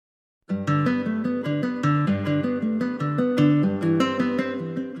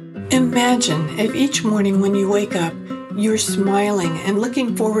Imagine if each morning when you wake up, you're smiling and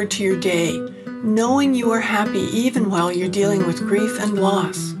looking forward to your day, knowing you are happy even while you're dealing with grief and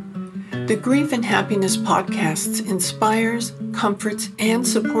loss. The Grief and Happiness podcasts inspires, comforts, and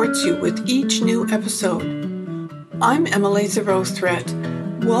supports you with each new episode. I'm Emily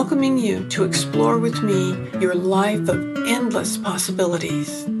Zerothret, welcoming you to explore with me your life of endless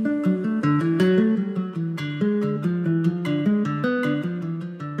possibilities.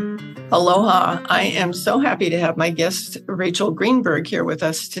 Aloha. I am so happy to have my guest, Rachel Greenberg, here with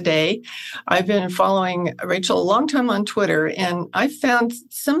us today. I've been following Rachel a long time on Twitter, and I've found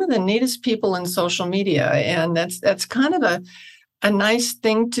some of the neatest people in social media. And that's kind of a nice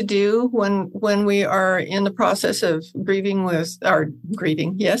thing to do when we are in the process of in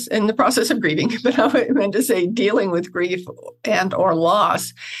the process of grieving, but I meant to say dealing with grief and or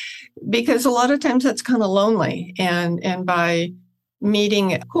loss, because a lot of times that's kind of lonely. And by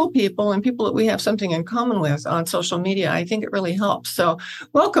meeting cool people and people that we have something in common with on social media, I think it really helps. So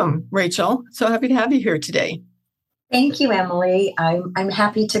welcome, Rachel. So happy to have you here today. Thank you, Emily. I'm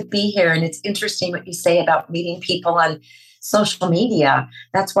happy to be here. And it's interesting what you say about meeting people on social media.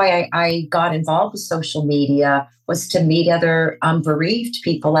 That's why I got involved with social media, was to meet other bereaved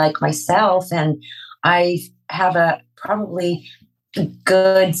people like myself. And I have probably a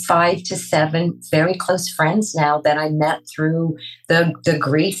good 5 to 7 very close friends now that I met through the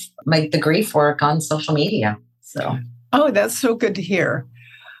grief work on social media. So, that's so good to hear.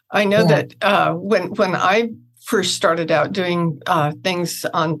 I know that when I first started out doing things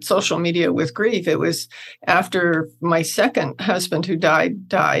on social media with grief, it was after my second husband who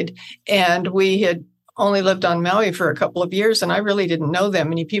died, and we had only lived on Maui for a couple of years, and I really didn't know that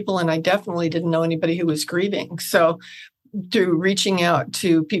many people, and I definitely didn't know anybody who was grieving. So through reaching out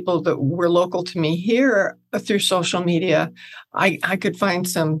to people that were local to me here through social media, I could find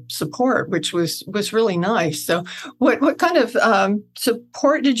some support, which was really nice. So what kind of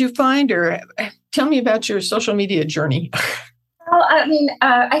support did you find, or tell me about your social media journey? Well,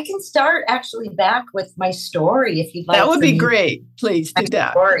 I can start actually back with my story if you'd like. That would be great. Please do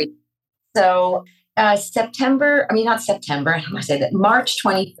that. Story. So March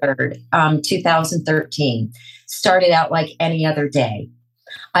 23rd, 2013, started out like any other day.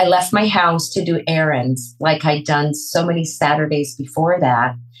 I left my house to do errands like I'd done so many Saturdays before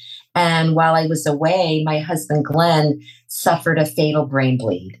that. And while I was away, my husband, Glenn, suffered a fatal brain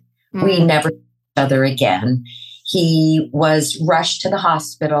bleed. Mm-hmm. We never saw each other again. He was rushed to the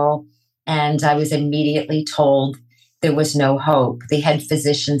hospital, and I was immediately told there was no hope. The head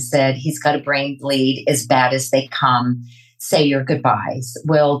physician said, he's got a brain bleed as bad as they come. Say your goodbyes.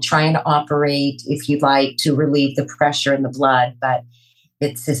 We'll try and operate if you'd like to relieve the pressure in the blood, but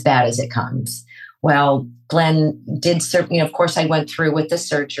it's as bad as it comes. Well, Glenn did certainly, of course, I went through with the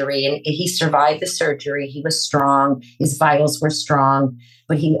surgery, and he survived the surgery. He was strong. His vitals were strong,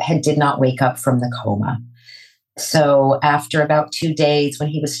 but he did not wake up from the coma. So after about 2 days, when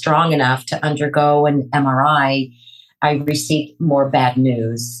he was strong enough to undergo an MRI, I received more bad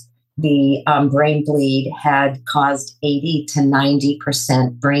news. The brain bleed had caused 80 to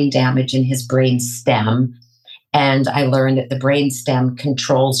 90% brain damage in his brain stem. And I learned that the brain stem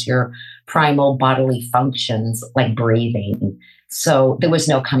controls your primal bodily functions like breathing. So there was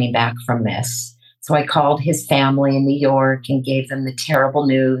no coming back from this. So I called his family in New York and gave them the terrible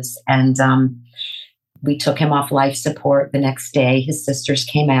news. And we took him off life support the next day. His sisters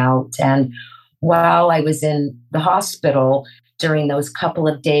came out. And while I was in the hospital, during those couple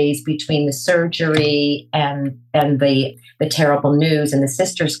of days between the surgery and the terrible news and the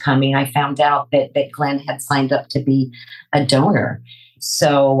sisters coming, I found out that Glenn had signed up to be a donor.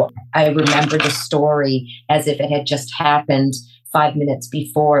 So I remember the story as if it had just happened 5 minutes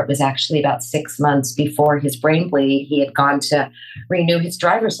before. It was actually about 6 months before his brain bleed. He had gone to renew his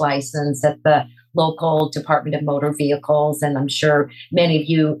driver's license at the local Department of Motor Vehicles. And I'm sure many of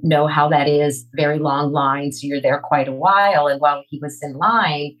you know how that is, very long lines. You're there quite a while. And while he was in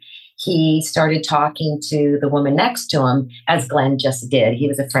line, he started talking to the woman next to him, as Glenn just did. He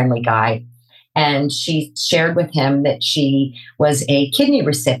was a friendly guy. And she shared with him that she was a kidney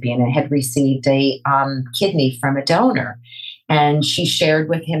recipient and had received a kidney from a donor. And she shared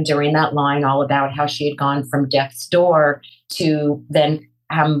with him during that line all about how she had gone from death's door to then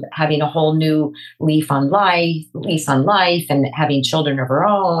having a whole new lease on life and having children of her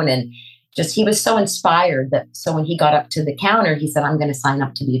own. And just, he was so inspired so when he got up to the counter, he said, I'm going to sign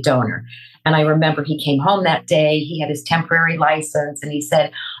up to be a donor. And I remember he came home that day, he had his temporary license, and he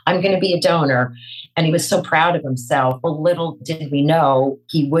said, I'm going to be a donor. And he was so proud of himself. Well, little did we know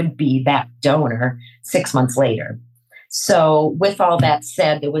he would be that donor 6 months later. So with all that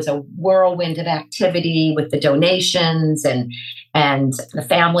said, there was a whirlwind of activity with the donations and the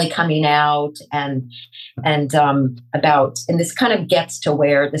family coming out and this kind of gets to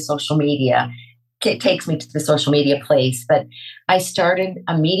where the social media, it takes me to the social media place. But I started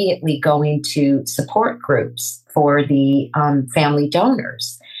immediately going to support groups for the family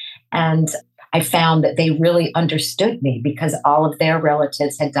donors. And I found that they really understood me because all of their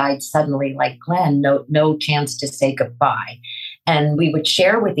relatives had died suddenly, like Glenn, no chance to say goodbye. And we would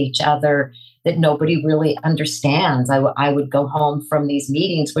share with each other that nobody really understands. I would go home from these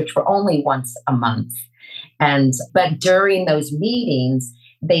meetings, which were only once a month. But during those meetings,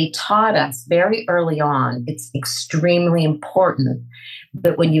 they taught us very early on, it's extremely important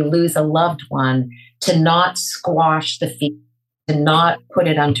that when you lose a loved one, to not squash the feelings, to not put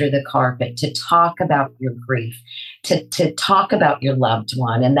it under the carpet, to talk about your grief, to talk about your loved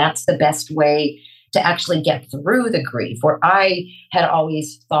one. And that's the best way to actually get through the grief, where I had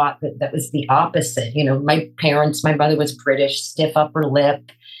always thought that was the opposite. My mother was British, stiff upper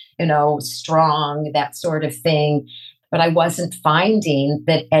lip, strong, that sort of thing. But I wasn't finding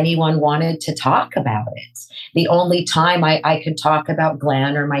that anyone wanted to talk about it. The only time I could talk about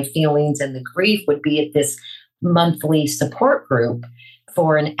Glenn or my feelings and the grief would be at this monthly support group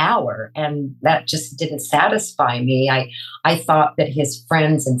for an hour. And that just didn't satisfy me. I thought that his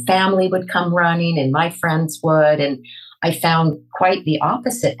friends and family would come running and my friends would. And I found quite the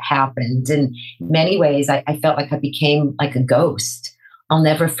opposite happened. In many ways, I felt like I became like a ghost. I'll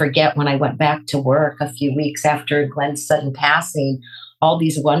never forget when I went back to work a few weeks after Glenn's sudden passing, all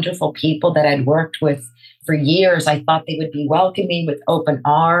these wonderful people that I'd worked with for years, I thought they would be welcoming with open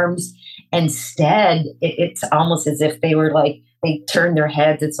arms. Instead, it's almost as if they were like, they turned their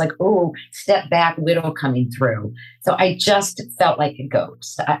heads. It's like, oh, step back, widow coming through. So I just felt like a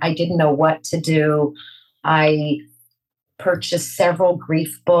ghost. I didn't know what to do. I purchased several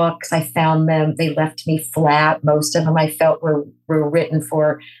grief books. I found them. They left me flat. Most of them I felt were written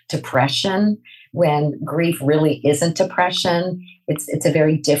for depression, when grief really isn't depression. It's a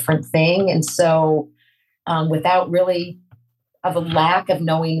very different thing. And so without really of a lack of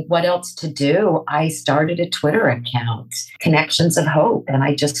knowing what else to do, I started a Twitter account, Connections of Hope. And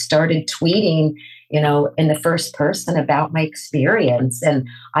I just started tweeting, in the first person about my experience. And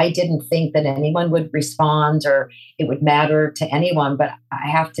I didn't think that anyone would respond or it would matter to anyone. But I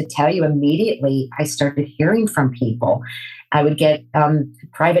have to tell you, immediately, I started hearing from people. I would get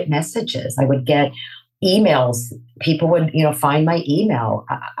private messages. I would get emails. People would, find my email.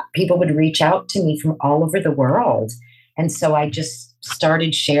 People would reach out to me from all over the world. And so I just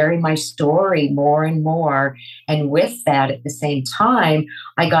started sharing my story more and more. And with that, at the same time,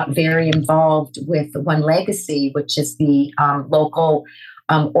 I got very involved with One Legacy, which is the local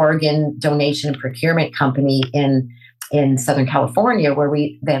organ donation and procurement company in Southern California, where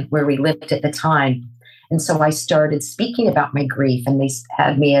we lived at the time. And so I started speaking about my grief, and they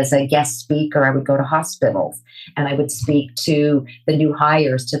had me as a guest speaker. I would go to hospitals and I would speak to the new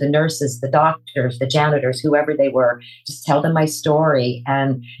hires, to the nurses, the doctors, the janitors, whoever they were, just tell them my story.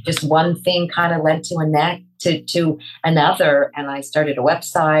 And just one thing kind of led to another. And I started a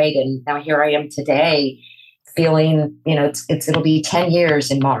website, and now here I am today feeling, it'll be 10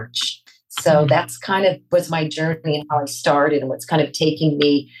 years in March. So that's kind of was my journey and how I started and what's kind of taking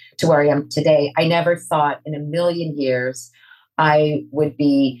me to where I am today. I never thought in a million years I would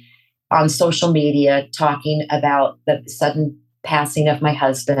be on social media talking about the sudden passing of my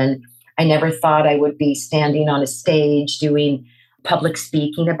husband. I never thought I would be standing on a stage doing public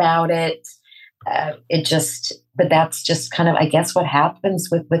speaking about it. But that's just kind of, I guess, what happens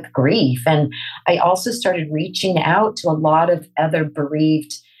with grief. And I also started reaching out to a lot of other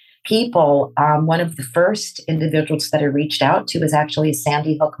bereaved people. One of the first individuals that I reached out to was actually a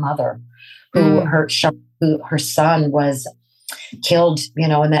Sandy Hook mother who her son was killed,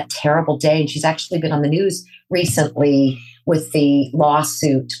 in that terrible day. And she's actually been on the news recently with the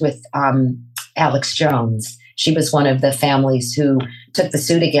lawsuit with Alex Jones. She was one of the families who took the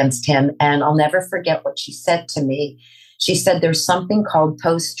suit against him. And I'll never forget what she said to me. She said, there's something called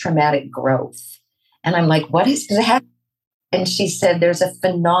post-traumatic growth. And I'm like, what is that? And she said, there's a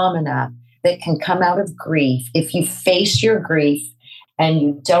phenomena that can come out of grief if you face your grief and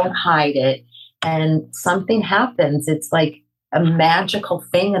you don't hide it and something happens. It's like a magical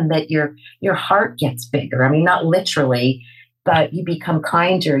thing, and that your heart gets bigger. I mean, not literally, but you become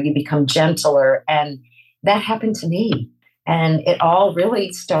kinder, you become gentler. And that happened to me. And it all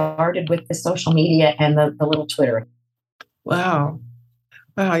really started with the social media and the little Twitter. Wow.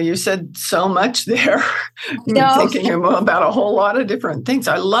 Wow, you said so much there. No. Thinking about a whole lot of different things.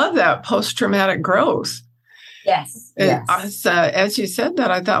 I love that post-traumatic growth. Yes. Yes. As you said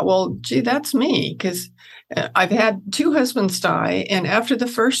that, I thought, well, gee, that's me, because I've had two husbands die. And after the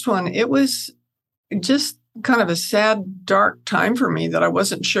first one, it was just kind of a sad, dark time for me that I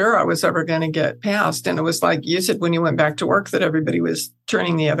wasn't sure I was ever going to get past. And it was like you said, when you went back to work, that everybody was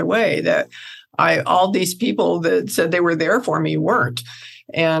turning the other way, that all these people that said they were there for me weren't.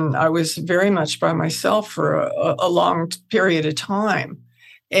 And I was very much by myself for a long period of time.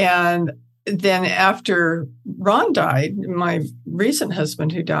 And then after Ron died, my recent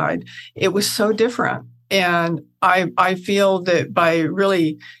husband who died, it was so different. And I feel that by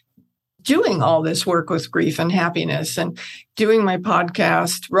really doing all this work with grief and happiness and doing my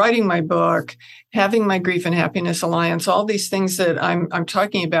podcast, writing my book, having my Grief and Happiness Alliance, all these things that I'm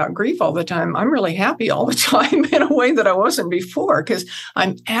talking about grief all the time, I'm really happy all the time in a way that I wasn't before, because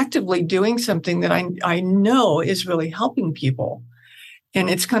I'm actively doing something that I know is really helping people. And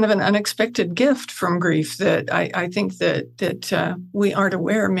it's kind of an unexpected gift from grief that I think that we aren't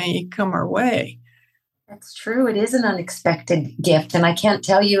aware may come our way. That's true. It is an unexpected gift. And I can't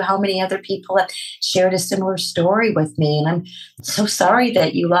tell you how many other people have shared a similar story with me. And I'm so sorry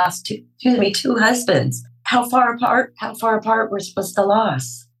that you lost two husbands. How far apart was the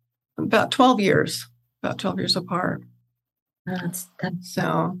loss? About 12 years apart.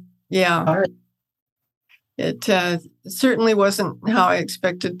 So, yeah. Hard. It certainly wasn't how I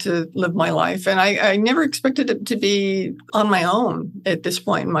expected to live my life. And I never expected it to be on my own at this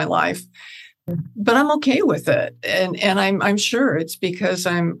point in my life. But I'm okay with it. And I'm sure it's because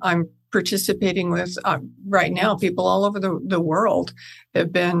I'm participating with right now people all over the world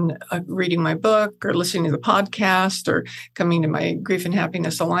have been reading my book or listening to the podcast or coming to my Grief and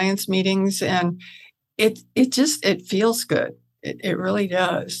Happiness Alliance meetings. And it feels good. It really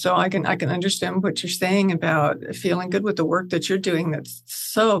does. So I can understand what you're saying about feeling good with the work that you're doing. That's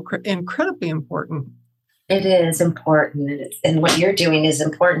so incredibly important. It is important, and what you're doing is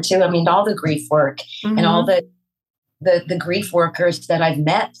important too. I mean, all the grief work and all the grief workers that I've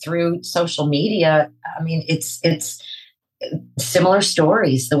met through social media. I mean, it's similar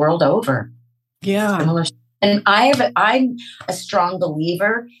stories the world over. Yeah, similar. And I'm a strong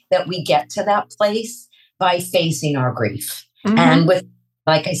believer that we get to that place by facing our grief. And with,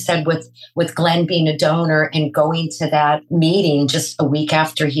 like I said, with Glenn being a donor and going to that meeting just a week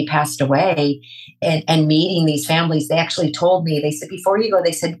after he passed away and meeting these families, they actually told me, they said, before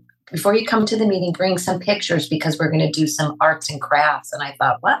you come to the meeting, bring some pictures because we're going to do some arts and crafts. And I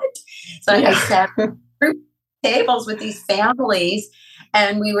thought, what? So I sat through tables with these families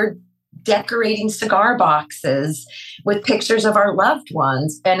and we were decorating cigar boxes with pictures of our loved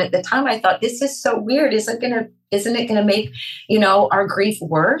ones. And at the time I thought, this is so weird. Isn't it going to make, our grief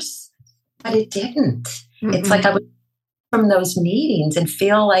worse? But it didn't. It's like I would from those meetings and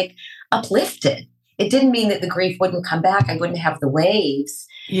feel like uplifted. It didn't mean that the grief wouldn't come back. I wouldn't have the waves.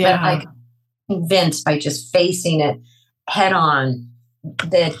 Yeah. But I'm convinced by just facing it head on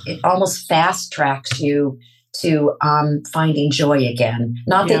that it almost fast tracks you to finding joy again.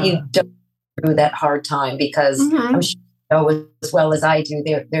 Not that you don't go through that hard time, because I'm sure you know as well as I do,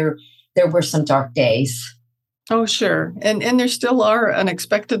 there were some dark days. Oh, sure. And there still are,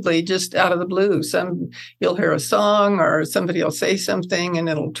 unexpectedly, just out of the blue. You'll hear a song or somebody will say something and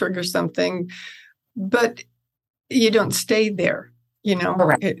it'll trigger something, but you don't stay there.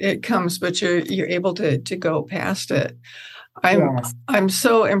 Correct. It comes, but you're able to go past it. I'm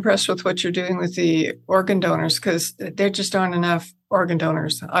so impressed with what you're doing with the organ donors, because there just aren't enough organ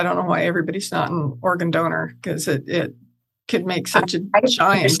donors. I don't know why everybody's not an organ donor, because it could make such a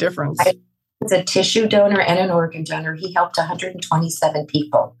giant difference. As a tissue donor and an organ donor, he helped 127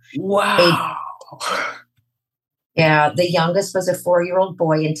 people. Wow. The youngest was a 4-year-old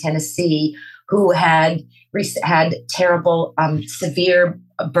boy in Tennessee who had terrible, severe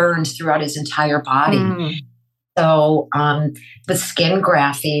burns throughout his entire body. So the skin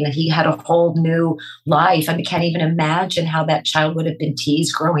grafting, he had a whole new life. I can't even imagine how that child would have been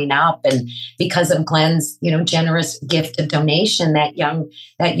teased growing up. And because of Glenn's, generous gift of donation, that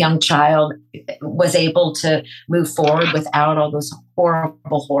young child was able to move forward without all those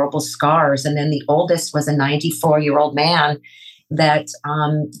horrible, horrible scars. And then the oldest was a 94-year-old man that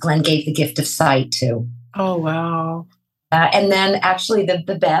Glenn gave the gift of sight to. Oh, wow. And then actually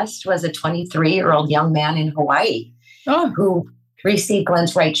the best was a 23-year-old young man in Hawaii who received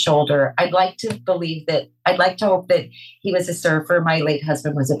Glenn's right shoulder. I'd like to hope that he was a surfer. My late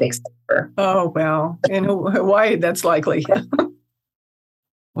husband was a big surfer. Oh, wow. In Hawaii, that's likely.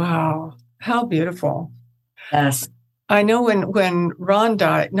 Wow. How beautiful. Yes. I know when Ron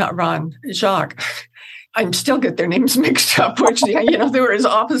died, not Ron, Jacques I still get their names mixed up, which, they were as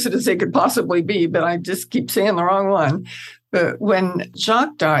opposite as they could possibly be, but I just keep saying the wrong one. But when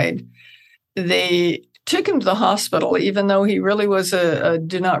Jacques died, they took him to the hospital, even though he really was a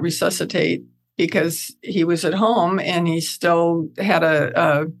do not resuscitate, because he was at home and he still had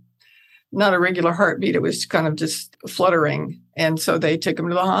not a regular heartbeat. It was kind of just fluttering. And so they took him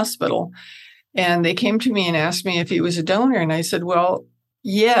to the hospital, and they came to me and asked me if he was a donor. And I said, well,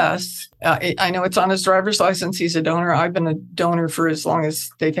 yes, I know it's on his driver's license. He's a donor. I've been a donor for as long as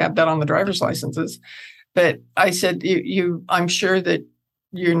they've had that on the driver's licenses. But I said, I'm sure that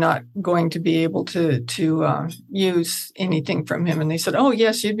you're not going to be able to use anything from him. And they said, oh,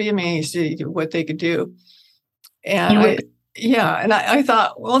 yes, you'd be amazed at what they could do. And I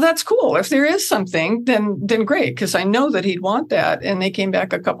thought, well, that's cool. If there is something, then great, because I know that he'd want that. And they came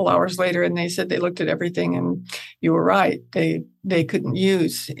back a couple hours later and they said they looked at everything and you were right. They couldn't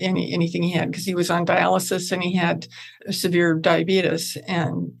use anything he had because he was on dialysis and he had severe diabetes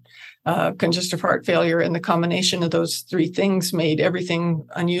and congestive heart failure. And the combination of those three things made everything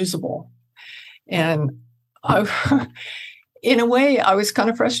unusable. And in a way, I was kind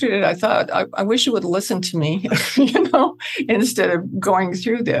of frustrated. I thought, I wish you would listen to me, instead of going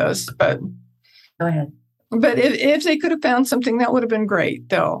through this. But go ahead. But if they could have found something, that would have been great,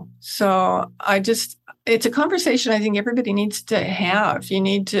 though. So it's a conversation I think everybody needs to have. You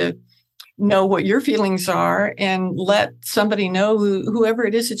need to know what your feelings are and let somebody know, whoever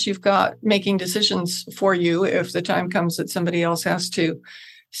it is that you've got making decisions for you, if the time comes that somebody else has to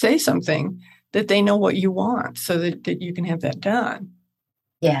say something, that they know what you want so that you can have that done.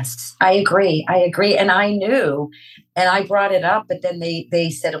 Yes, I agree. And I knew, and I brought it up, but then they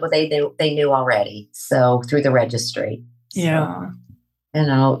said, well, they knew already. So through the registry. Yeah.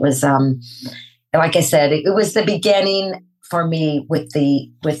 So, it was, like I said, it was the beginning for me with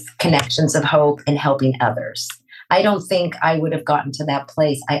connections of hope and helping others. I don't think I would have gotten to that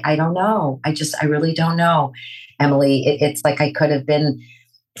place. I don't know. I really don't know, Emily. It's like I could have been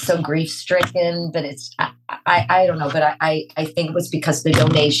so grief stricken, but I don't know. But I think it was because of the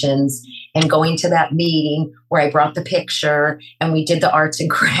donations and going to that meeting where I brought the picture and we did the arts and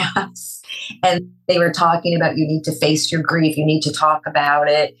crafts, and they were talking about, you need to face your grief, you need to talk about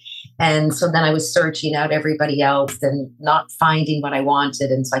it. And so then I was searching out everybody else and not finding what I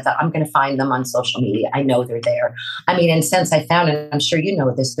wanted. And so I thought, I'm going to find them on social media. I know they're there. I mean, and since I found it, I'm sure you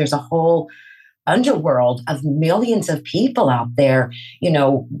know this, there's a whole underworld of millions of people out there,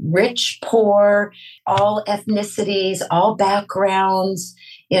 rich, poor, all ethnicities, all backgrounds,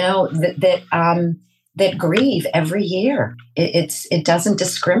 that grieve every year. It doesn't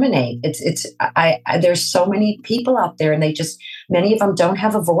discriminate. There's so many people out there, and many of them don't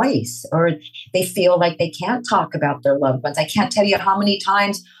have a voice, or they feel like they can't talk about their loved ones. I can't tell you how many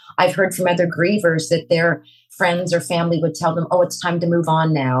times I've heard from other grievers that their friends or family would tell them, oh, it's time to move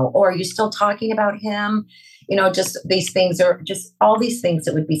on now. Or are you still talking about him? Just these things, are just all these things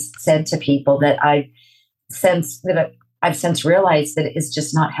that would be said to people that I've since realized that is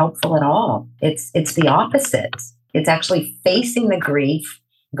just not helpful at all. It's the opposite. It's actually facing the grief,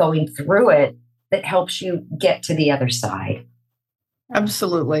 going through it, that helps you get to the other side.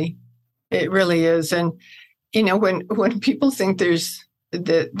 Absolutely. It really is. And, when people think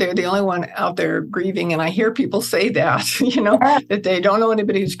that they're the only one out there grieving, and I hear people say that, that they don't know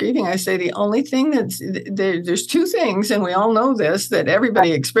anybody who's grieving, I say the only thing there's two things, and we all know this, that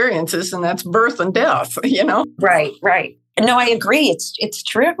everybody experiences, and that's birth and death, Right. No, I agree. It's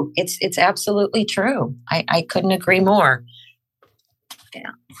true. It's absolutely true. I couldn't agree more.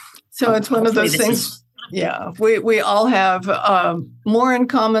 Yeah. So it's one of those things. Yeah. We all have more in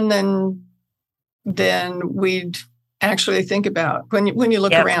common than we'd actually think about when you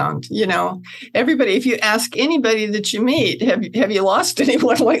look around. Everybody, if you ask anybody that you meet, have you lost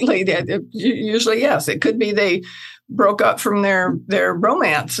anyone lately? Usually, yes. It could be they broke up from their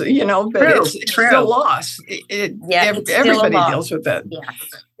romance, but it's still a loss. Everybody deals with it. Yeah,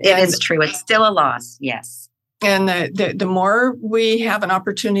 it is true. It's still a loss. Yes. And the more we have an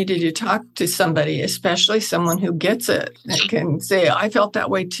opportunity to talk to somebody, especially someone who gets it, that can say, I felt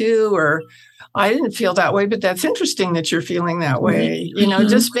that way too, or I didn't feel that way, but that's interesting that you're feeling that way. Mm-hmm.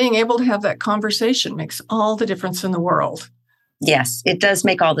 Just being able to have that conversation makes all the difference in the world. Yes, it does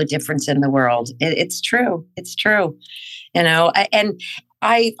make all the difference in the world. It's true. It's true. And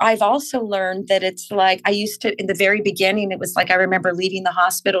I've also learned that it's like, I used to, in the very beginning, it was like, I remember leaving the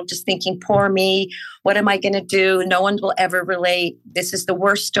hospital just thinking, poor me, what am I going to do? No one will ever relate. This is the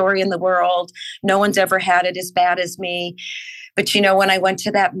worst story in the world. No one's ever had it as bad as me. But, when I went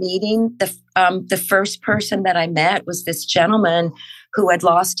to that meeting, the first person that I met was this gentleman who had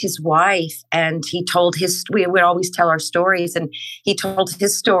lost his wife, and we would always tell our stories, and he told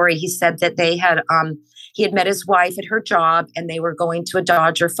his story. He said that he had met his wife at her job, and they were going to a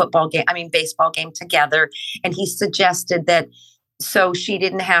Dodger baseball game together. And he suggested that so she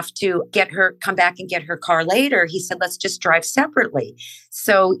didn't have to come back and get her car later. He said, let's just drive separately.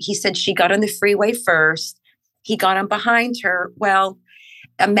 So he said she got on the freeway first. He got on behind her. Well,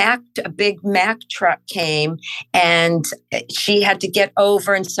 a big Mack truck came, and she had to get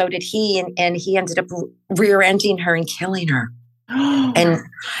over, and so did he. And he ended up rear-ending her and killing her.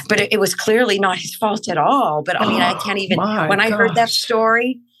 But it was clearly not his fault at all. But I mean, I can't even, when I heard that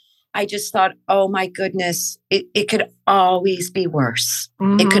story, I just thought, oh my goodness, it could always be worse.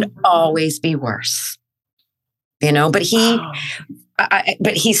 Mm-hmm. It could always be worse, but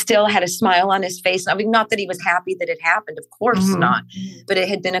but he still had a smile on his face. I mean, not that he was happy that it happened, of course not, but it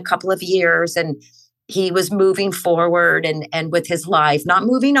had been a couple of years, and he was moving forward and with his life, not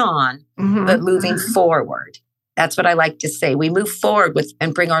moving on, but moving forward. That's what I like to say. We move forward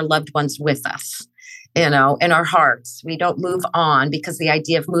and bring our loved ones with us, in our hearts. We don't move on, because the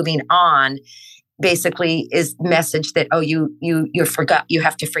idea of moving on basically is message that, you forgot, you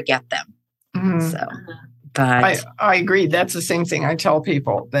have to forget them. So, but I agree. That's the same thing I tell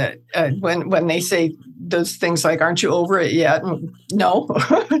people, that when they say those things like, aren't you over it yet? No,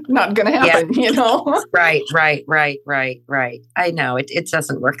 not going to happen, Right. I know it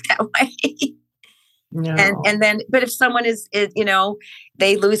doesn't work that way. No. And then, but if someone is,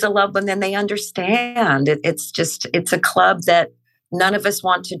 they lose a loved one, then they understand. It's a club that none of us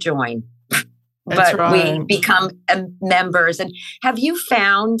want to join, but right. We become members. And have you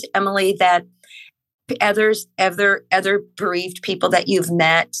found, Emily, that other bereaved people that you've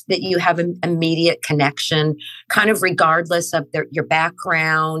met, that you have an immediate connection, kind of regardless of your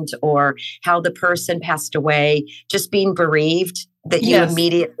background or how the person passed away, just being bereaved, that you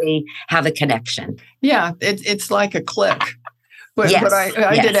immediately have a connection? Yeah, it's like a click. What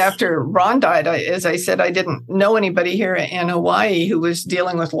I did after Ron died, as I said, I didn't know anybody here in Hawaii who was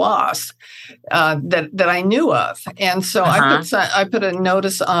dealing with loss that I knew of. And so I put a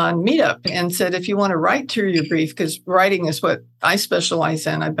notice on Meetup and said, if you want to write through your grief, because writing is what I specialize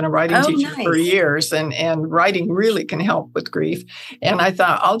in. I've been a writing teacher for years, and writing really can help with grief. And I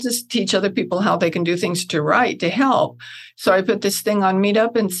thought, I'll just teach other people how they can do things to write to help. So I put this thing on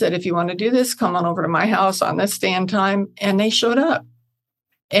Meetup and said, if you want to do this, come on over to my house on this day and time. And they showed up.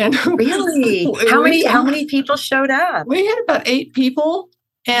 And really? How many people showed up? We had about 8 people.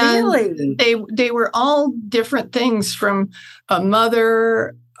 And really? They were all different things, from a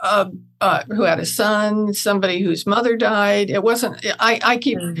mother who had a son, somebody whose mother died. It wasn't, I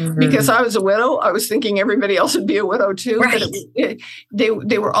keep, because I was a widow, I was thinking everybody else would be a widow too. Right. But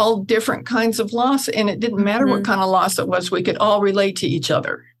they were all different kinds of loss, and it didn't matter what kind of loss it was. We could all relate to each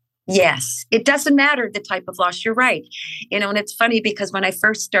other. Yes, it doesn't matter the type of loss. You're right. And it's funny, because when I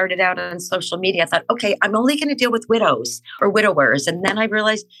first started out on social media, I thought, okay, I'm only going to deal with widows or widowers. And then I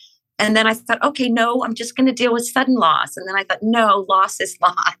realized, and then I thought, okay, no, I'm just going to deal with sudden loss. And then I thought, no, loss is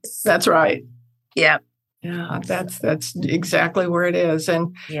loss. That's right. Yeah. Yeah, that's exactly where it is.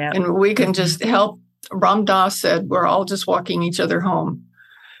 And we can just help. Ram Dass said, we're all just walking each other home.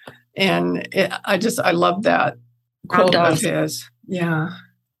 And I love that quote of his. Yeah.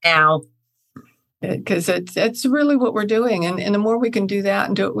 Now, because it's really what we're doing. And the more we can do that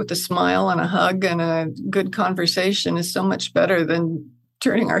and do it with a smile and a hug and a good conversation is so much better than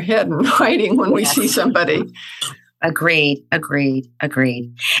turning our head and hiding when we see somebody. Agreed.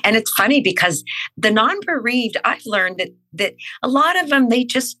 And it's funny, because the non-bereaved, I've learned that a lot of them, they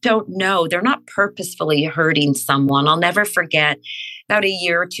just don't know. They're not purposefully hurting someone. I'll never forget, about a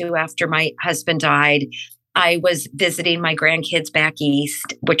year or two after my husband died, I was visiting my grandkids back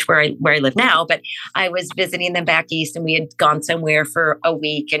east, where I live now, but I was visiting them back east, and we had gone somewhere for a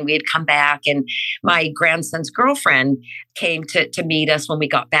week, and we had come back, and my grandson's girlfriend came to meet us when we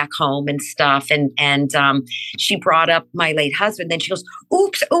got back home and stuff. And she brought up my late husband. Then she goes,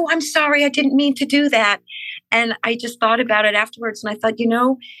 oops, oh, I'm sorry. I didn't mean to do that. And I just thought about it afterwards. And I thought,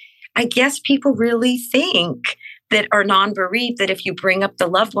 I guess people really think that are non-bereaved, that if you bring up the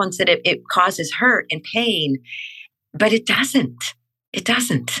loved ones, that it causes hurt and pain, but it doesn't. It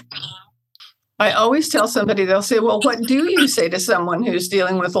doesn't. I always tell somebody, they'll say, well, what do you say to someone who's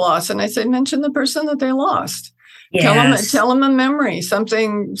dealing with loss? And I say, mention the person that they lost. Yes. Tell them a memory,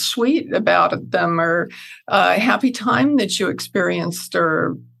 something sweet about them, or a happy time that you experienced,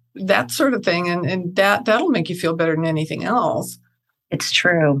 or that sort of thing. And that'll make you feel better than anything else. It's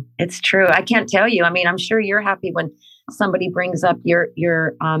true. I can't tell you. I mean, I'm sure you're happy when somebody brings up your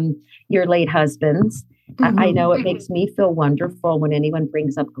late husband's. I know it makes me feel wonderful when anyone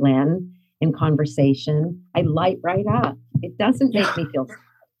brings up Glenn in conversation. I light right up. It doesn't make me feel sad.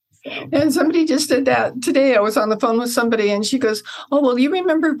 So. And somebody just did that today. I was on the phone with somebody and she goes, "Oh, well, you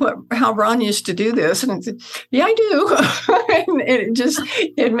remember how Ron used to do this?" And I said, "Yeah, I do." And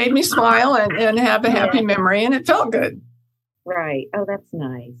it made me smile and have a happy memory, and it felt good. Right. Oh, that's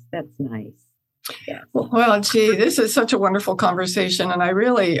nice. That's nice. Yes. Well, gee, this is such a wonderful conversation. And I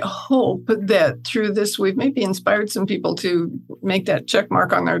really hope that through this, we've maybe inspired some people to make that check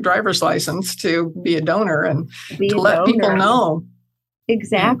mark on their driver's license to be a donor and to let people know.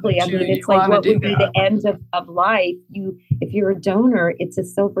 Exactly. I mean, it's like what would be the end of life? If you're a donor, it's a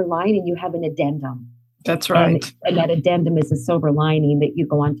silver lining. You have an addendum. That's right. And that addendum is a silver lining that you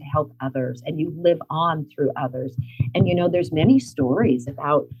go on to help others and you live on through others. And, there's many stories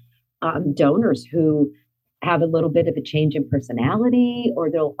about donors who have a little bit of a change in personality, or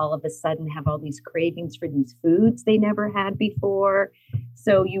they'll all of a sudden have all these cravings for these foods they never had before.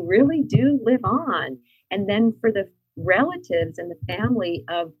 So you really do live on. And then for the relatives and the family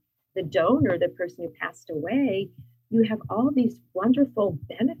of the donor, the person who passed away, you have all these wonderful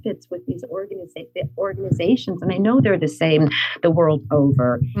benefits with these organizations. And I know they're the same the world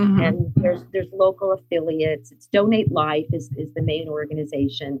over. Mm-hmm. And there's local affiliates. It's Donate Life is the main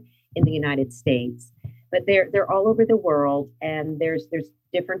organization in the United States. But they're all over the world, and there's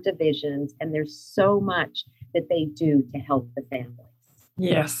different divisions, and there's so much that they do to help the families.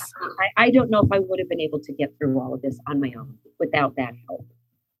 Yes. I don't know if I would have been able to get through all of this on my own without that help.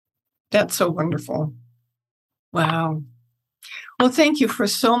 That's so wonderful. Wow. Well, thank you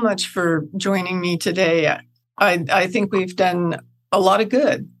so much for joining me today. I think we've done a lot of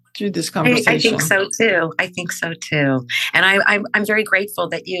good through this conversation. I think so too. And I'm very grateful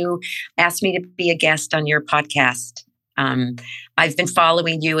that you asked me to be a guest on your podcast. I've been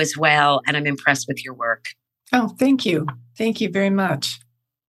following you as well, and I'm impressed with your work. Oh, thank you. Thank you very much.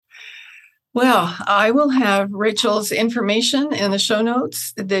 Well, I will have Rachel's information in the show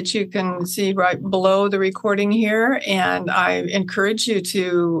notes that you can see right below the recording here. And I encourage you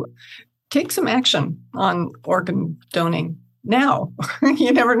to take some action on organ donating now.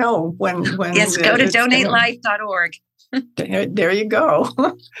 You never know when. Yes, go to donatelife.org. There you go.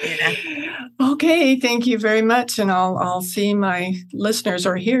 Yeah. Okay, thank you very much. And I'll see my listeners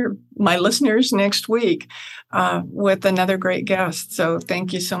or hear my listeners next week with another great guest. So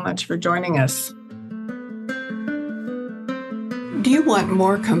thank you so much for joining us. Do you want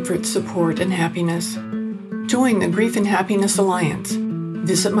more comfort, support, and happiness? Join the Grief and Happiness Alliance.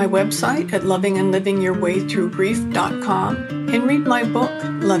 Visit my website at lovingandlivingyourwaythroughgrief.com and read my book,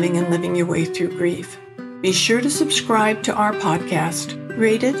 Loving and Living Your Way Through Grief. Be sure to subscribe to our podcast,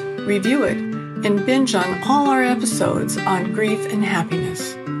 rate it, review it, and binge on all our episodes on grief and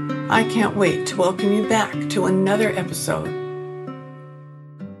happiness. I can't wait to welcome you back to another episode